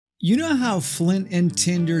You know how Flint and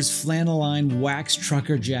Tinder's Flannel-lined Waxed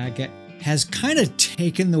Trucker jacket has kind of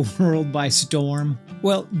taken the world by storm?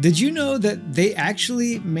 Well, did you know that they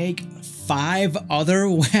actually make 5 other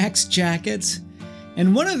wax jackets?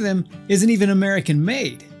 And one of them isn't even American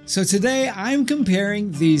made. So today I'm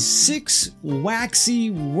comparing these 6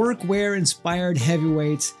 waxy workwear inspired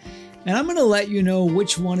heavyweights, and I'm gonna let you know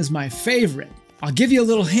which one is my favorite. I'll give you a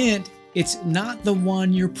little hint, it's not the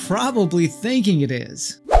one you're probably thinking it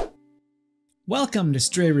is. Welcome to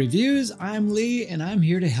Stray Reviews. I'm Lee, and I'm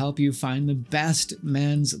here to help you find the best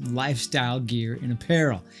men's lifestyle gear and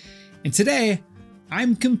apparel. And today,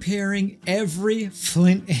 I'm comparing every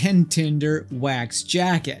Flint and Tinder wax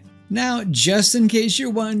jacket. Now, just in case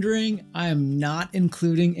you're wondering, I am not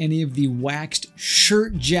including any of the waxed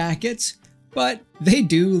shirt jackets, but they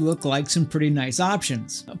do look like some pretty nice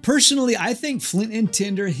options. Personally, I think Flint and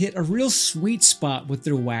Tinder hit a real sweet spot with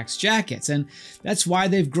their wax jackets, and that's why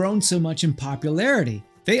they've grown so much in popularity.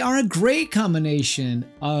 They are a great combination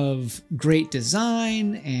of great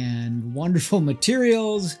design and wonderful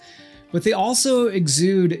materials, but they also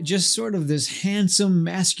exude just sort of this handsome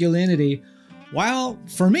masculinity, while,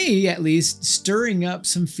 for me at least, stirring up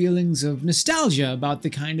some feelings of nostalgia about the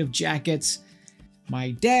kind of jackets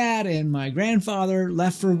my dad and my grandfather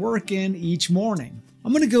left for work in each morning.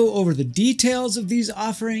 I'm going to go over the details of these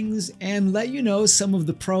offerings and let you know some of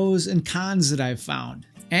the pros and cons that I've found.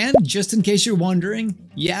 And just in case you're wondering,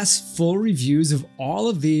 yes, full reviews of all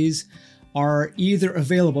of these are either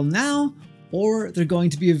available now or they're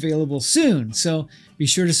going to be available soon. So be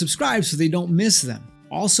sure to subscribe so they don't miss them.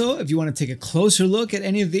 Also, if you want to take a closer look at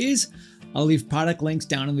any of these, I'll leave product links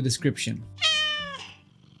down in the description.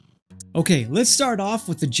 Okay, let's start off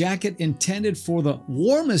with the jacket intended for the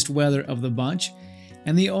warmest weather of the bunch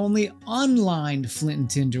and the only unlined Flint and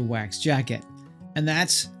Tinder wax jacket, and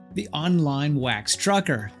that's the Unlined Waxed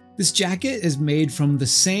Trucker. This jacket is made from the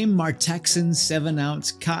same Martexan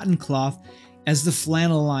 7-ounce cotton cloth as the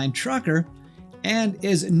Flannel-lined Trucker and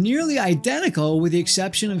is nearly identical with the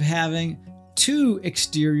exception of having 2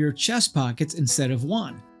 exterior chest pockets instead of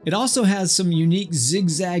 1. It also has some unique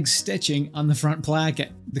zigzag stitching on the front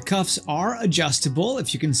placket. The cuffs are adjustable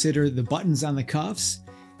if you consider the buttons on the cuffs.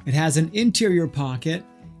 It has an interior pocket,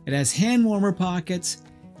 it has hand warmer pockets,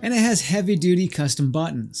 and it has heavy duty custom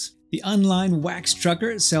buttons. The Unlined Waxed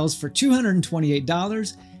Trucker sells for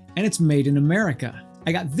 $228 and it's made in America.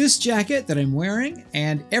 I got this jacket that I'm wearing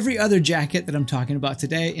and every other jacket that I'm talking about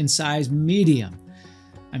today in size medium.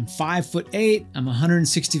 I'm 5'8", I'm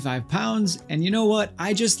 165 pounds, and you know what?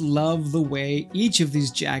 I just love the way each of these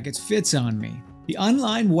jackets fits on me. The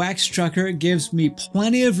Unlined Waxed Trucker gives me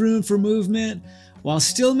plenty of room for movement while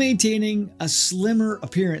still maintaining a slimmer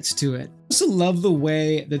appearance to it. I also love the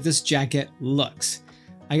way that this jacket looks.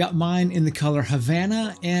 I got mine in the color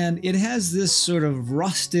Havana, and it has this sort of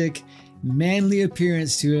rustic, manly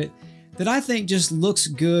appearance to it that I think just looks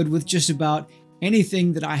good with just about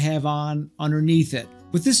anything that I have on underneath it.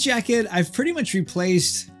 With this jacket, I've pretty much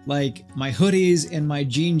replaced like my hoodies and my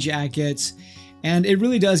jean jackets, and it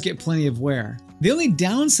really does get plenty of wear. The only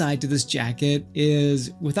downside to this jacket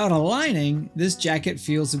is without a lining, this jacket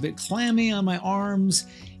feels a bit clammy on my arms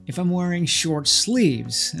if I'm wearing short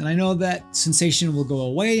sleeves. And I know that sensation will go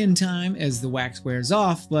away in time as the wax wears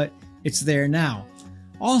off, but it's there now.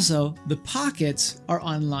 Also, the pockets are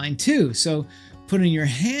unlined too, so putting your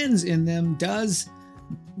hands in them does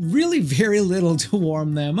really very little to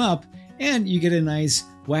warm them up, and you get a nice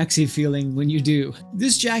waxy feeling when you do.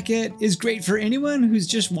 This jacket is great for anyone who's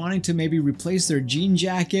just wanting to maybe replace their jean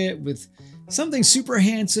jacket with something super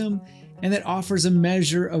handsome and that offers a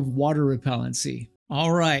measure of water repellency.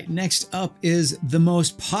 All right, next up is the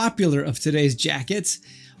most popular of today's jackets.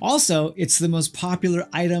 Also, it's the most popular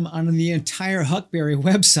item on the entire Huckberry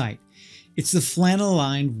website. It's the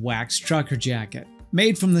Flannel-lined Waxed Trucker jacket.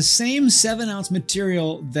 Made from the same 7-ounce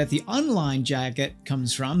material that the Unlined jacket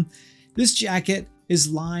comes from, this jacket is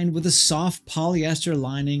lined with a soft polyester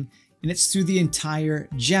lining, and it's through the entire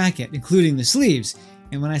jacket, including the sleeves.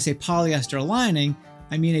 And when I say polyester lining,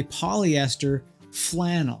 I mean a polyester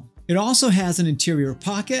flannel. It also has an interior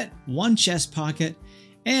pocket, 1 chest pocket,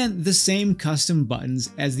 and the same custom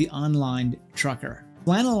buttons as the Unlined Trucker.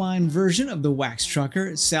 Flannel-lined version of the Waxed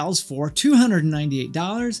Trucker sells for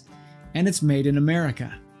 $298, and it's made in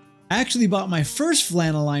America. I actually bought my first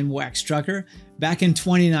Flannel-lined Waxed Trucker back in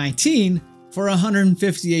 2019 for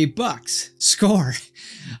 158 bucks. Score!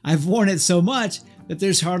 I've worn it so much that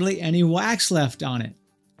there's hardly any wax left on it.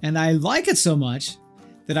 And I like it so much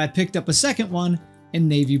that I picked up a second one in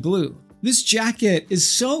navy blue. This jacket is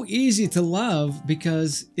so easy to love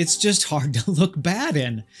because it's just hard to look bad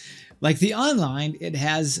in. Like the Unlined, it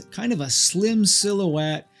has kind of a slim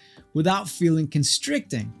silhouette without feeling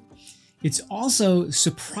constricting. It's also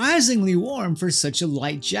surprisingly warm for such a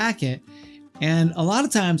light jacket, and a lot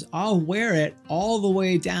of times I'll wear it all the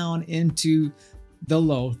way down into the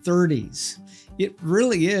low 30s. It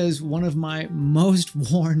really is one of my most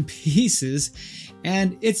worn pieces,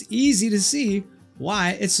 and it's easy to see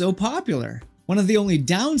why it's so popular. One of the only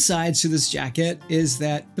downsides to this jacket is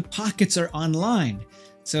that the pockets are unlined.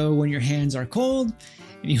 So when your hands are cold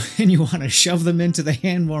and you want to shove them into the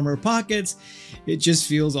hand warmer pockets, it just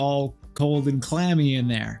feels all cold and clammy in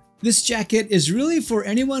there. This jacket is really for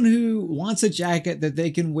anyone who wants a jacket that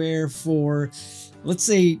they can wear for, let's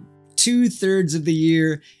say, 2/3 of the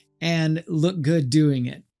year and look good doing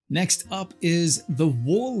it. Next up is the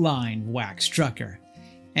Wool-lined Waxed Trucker.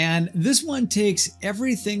 And this one takes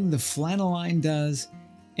everything the Flannel-lined does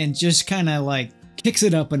and just kind of like kicks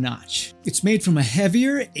it up a notch. It's made from a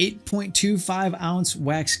heavier 8.25 ounce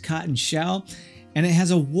waxed cotton shell, and it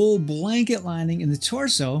has a wool blanket lining in the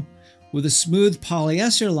torso with a smooth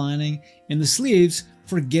polyester lining in the sleeves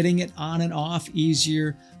for getting it on and off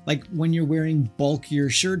easier, like when you're wearing bulkier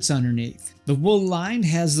shirts underneath. The Wool-lined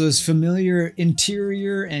has those familiar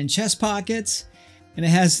interior and chest pockets, and it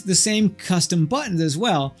has the same custom buttons as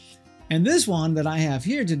well. And this one that I have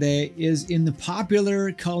here today is in the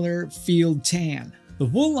popular color Field Tan. The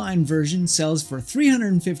Wool-lined version sells for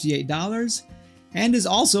 $358 and is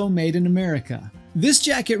also made in America. This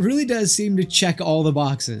jacket really does seem to check all the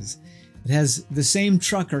boxes. It has the same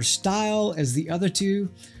trucker style as the other two,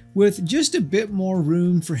 with just a bit more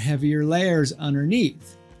room for heavier layers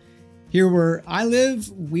underneath. Here where I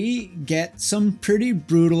live, we get some pretty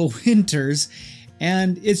brutal winters,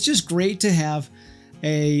 and it's just great to have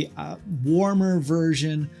a warmer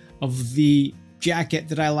version of the jacket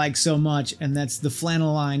that I like so much, and that's the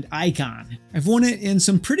Flannel-lined Icon. I've worn it in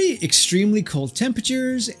some pretty extremely cold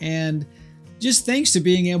temperatures, and just thanks to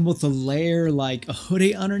being able to layer like a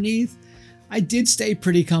hoodie underneath, I did stay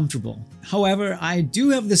pretty comfortable. However, I do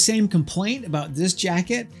have the same complaint about this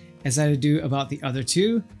jacket as I do about the other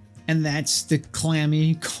two, and that's the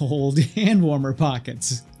clammy, cold hand warmer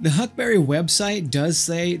pockets. The Huckberry website does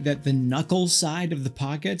say that the knuckle side of the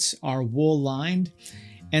pockets are wool-lined,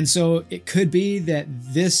 and so it could be that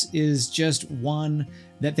this is just one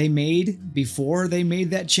that they made before they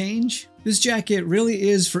made that change. This jacket really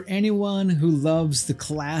is for anyone who loves the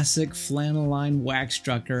classic flannel-lined waxed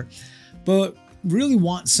trucker, but really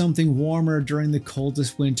want something warmer during the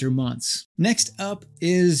coldest winter months. Next up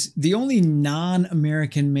is the only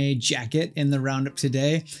non-American made jacket in the roundup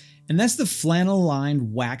today, and that's the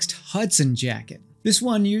Flannel-lined Waxed Hudson Jacket. This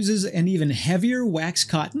one uses an even heavier waxed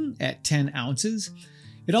cotton at 10 ounces.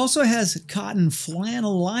 It also has cotton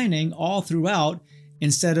flannel lining all throughout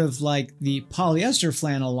instead of like the polyester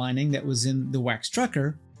flannel lining that was in the Waxed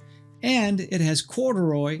Trucker, and it has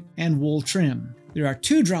corduroy and wool trim. There are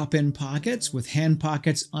 2 drop-in pockets with hand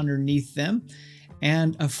pockets underneath them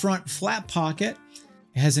and a front flap pocket.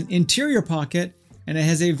 It has an interior pocket, and it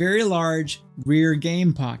has a very large rear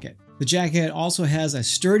game pocket. The jacket also has a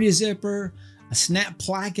sturdy zipper, a snap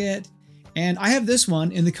placket, and I have this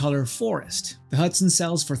one in the color Forest. The Hudson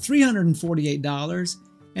sells for $348,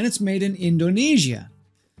 and it's made in Indonesia.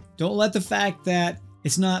 Don't let the fact that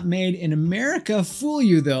it's not made in America fool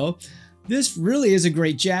you though. This really is a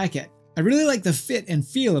great jacket. I really like the fit and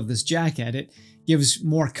feel of this jacket. It gives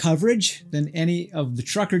more coverage than any of the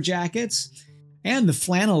trucker jackets, and the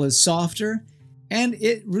flannel is softer, and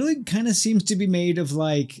it really kind of seems to be made of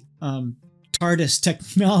like TARDIS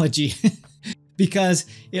technology because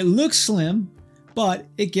it looks slim, but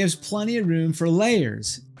it gives plenty of room for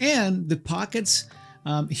layers, and the pockets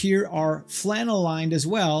here are flannel lined as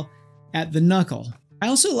well at the knuckle. I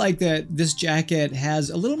also like that this jacket has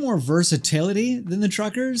a little more versatility than the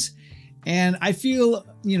truckers. And I feel,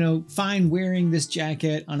 fine wearing this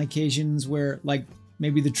jacket on occasions where like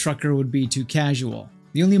maybe the trucker would be too casual.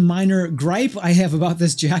 The only minor gripe I have about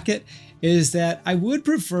this jacket is that I would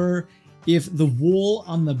prefer if the wool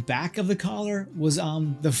on the back of the collar was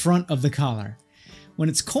on the front of the collar. When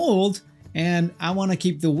it's cold and I want to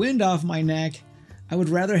keep the wind off my neck, I would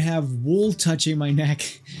rather have wool touching my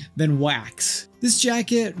neck than wax. This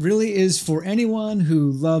jacket really is for anyone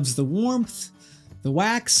who loves the warmth, the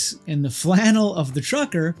wax, and the flannel of the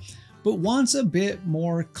trucker, but wants a bit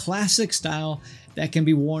more classic style that can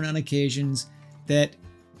be worn on occasions that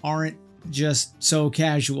aren't just so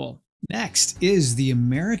casual. Next is the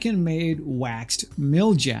American-made waxed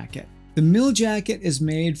mill jacket. The mill jacket is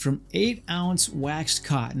made from 8-ounce waxed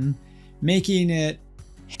cotton, making it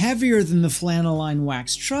heavier than the Flannel-lined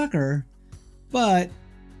Waxed Trucker, but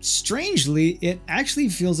strangely, it actually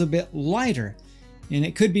feels a bit lighter. And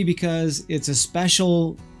it could be because it's a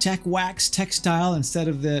special tech wax textile instead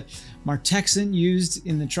of the Martexin used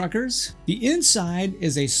in the truckers. The inside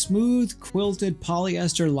is a smooth quilted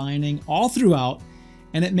polyester lining all throughout,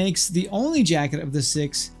 and it makes the only jacket of the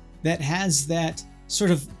 6 that has that sort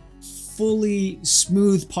of fully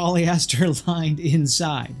smooth polyester lined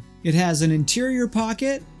inside. It has an interior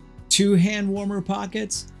pocket, 2 hand warmer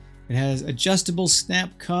pockets, it has adjustable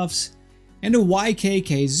snap cuffs, and a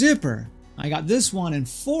YKK zipper. I got this one in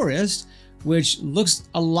Forest, which looks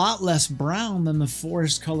a lot less brown than the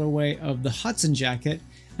Forest colorway of the Hudson Jacket,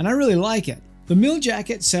 and I really like it. The Mill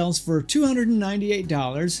Jacket sells for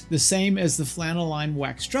 $298, the same as the Flannel-lined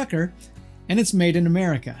Waxed Trucker, and it's made in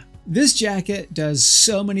America. This jacket does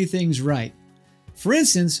so many things right. For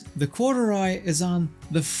instance, the corduroy is on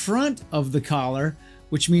the front of the collar,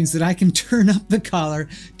 which means that I can turn up the collar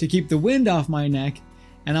to keep the wind off my neck,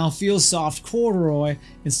 and I'll feel soft corduroy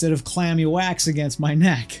instead of clammy wax against my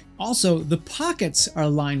neck. Also, the pockets are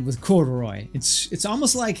lined with corduroy. It's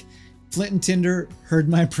almost like Flint and Tinder heard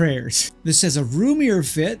my prayers. This has a roomier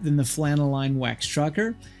fit than the Flannel-lined Waxed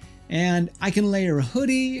Trucker, and I can layer a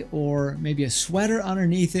hoodie or maybe a sweater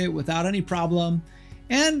underneath it without any problem.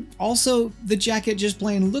 And also, the jacket just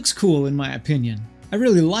plain looks cool in my opinion. I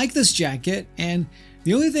really like this jacket, and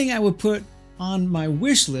the only thing I would put on my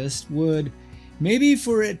wish list would maybe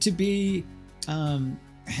for it to be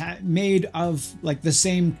made of like the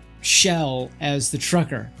same shell as the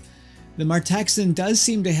trucker. The Martexin does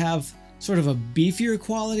seem to have sort of a beefier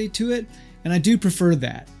quality to it, and I do prefer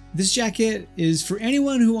that. This jacket is for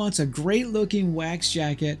anyone who wants a great looking wax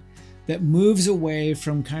jacket that moves away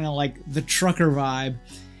from kind of like the trucker vibe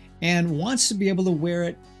and wants to be able to wear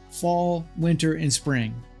it fall, winter, and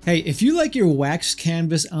spring. Hey, if you like your wax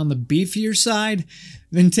canvas on the beefier side,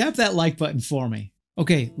 then tap that like button for me.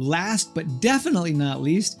 Okay, last but definitely not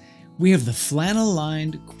least, we have the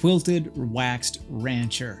Flannel-lined Quilted Waxed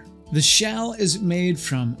Rancher. The shell is made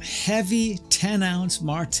from heavy 10-ounce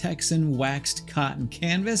Martexin waxed cotton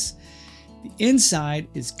canvas. The inside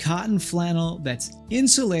is cotton flannel that's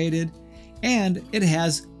insulated, and it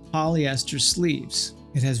has polyester sleeves.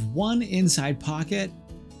 It has 1 inside pocket,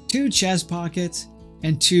 2 chest pockets,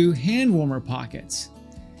 and 2 hand warmer pockets.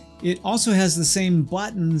 It also has the same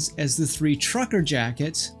buttons as the 3 trucker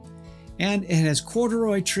jackets, and it has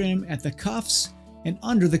corduroy trim at the cuffs and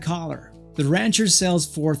under the collar. The Rancher sells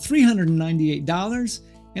for $398,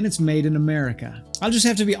 and it's made in America. I'll just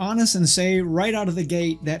have to be honest and say right out of the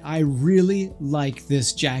gate that I really like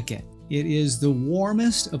this jacket. It is the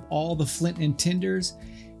warmest of all the Flint and Tinders,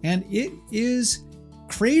 and it is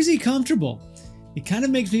crazy comfortable. It kind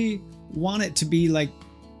of makes me want it to be like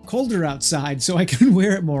colder outside so I can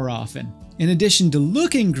wear it more often. In addition to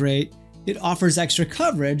looking great, it offers extra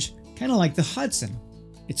coverage, kind of like the Hudson.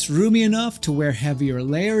 It's roomy enough to wear heavier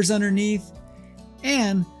layers underneath,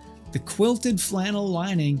 and the quilted flannel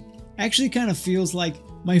lining actually kind of feels like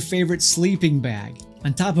my favorite sleeping bag.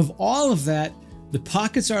 On top of all of that, the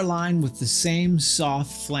pockets are lined with the same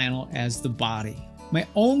soft flannel as the body. My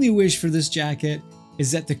only wish for this jacket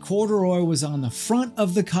is that the corduroy was on the front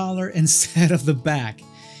of the collar instead of the back.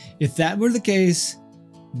 If that were the case,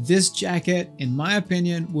 this jacket, in my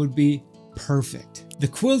opinion, would be perfect. The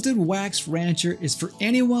Quilted Waxed Rancher is for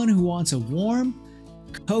anyone who wants a warm,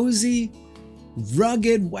 cozy,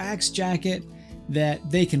 rugged wax jacket that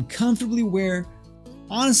they can comfortably wear,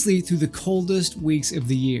 honestly, through the coldest weeks of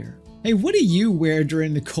the year. Hey, what do you wear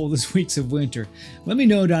during the coldest weeks of winter? Let me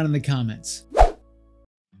know down in the comments.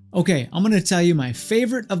 Okay, I'm going to tell you my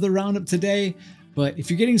favorite of the roundup today, but if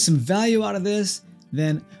you're getting some value out of this,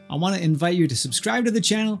 then I want to invite you to subscribe to the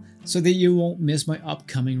channel so that you won't miss my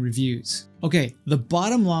upcoming reviews. Okay, the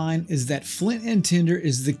bottom line is that Flint and Tinder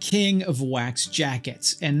is the king of wax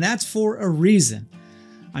jackets, and that's for a reason.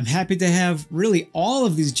 I'm happy to have really all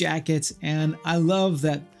of these jackets, and I love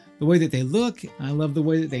that the way that they look, I love the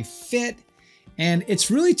way that they fit, and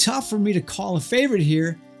it's really tough for me to call a favorite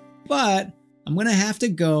here, but I'm gonna have to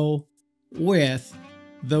go with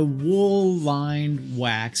the wool-lined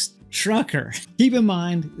waxed trucker. Keep in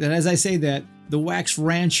mind that as I say that, the Waxed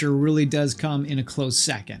Rancher really does come in a close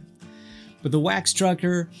second. But the Waxed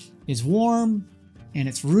Trucker is warm and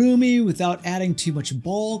it's roomy without adding too much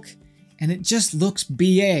bulk, and it just looks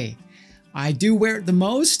BA. I do wear it the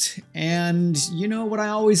most, and you know what I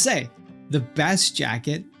always say, the best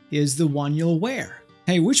jacket is the one you'll wear.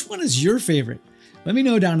 Hey, which one is your favorite? Let me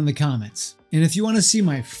know down in the comments. And if you want to see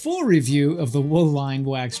my full review of the wool-lined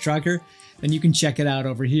waxed trucker, then you can check it out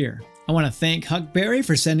over here. I want to thank Huckberry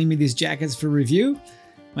for sending me these jackets for review.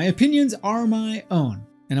 My opinions are my own,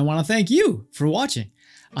 and I want to thank you for watching.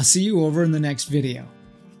 I'll see you over in the next video.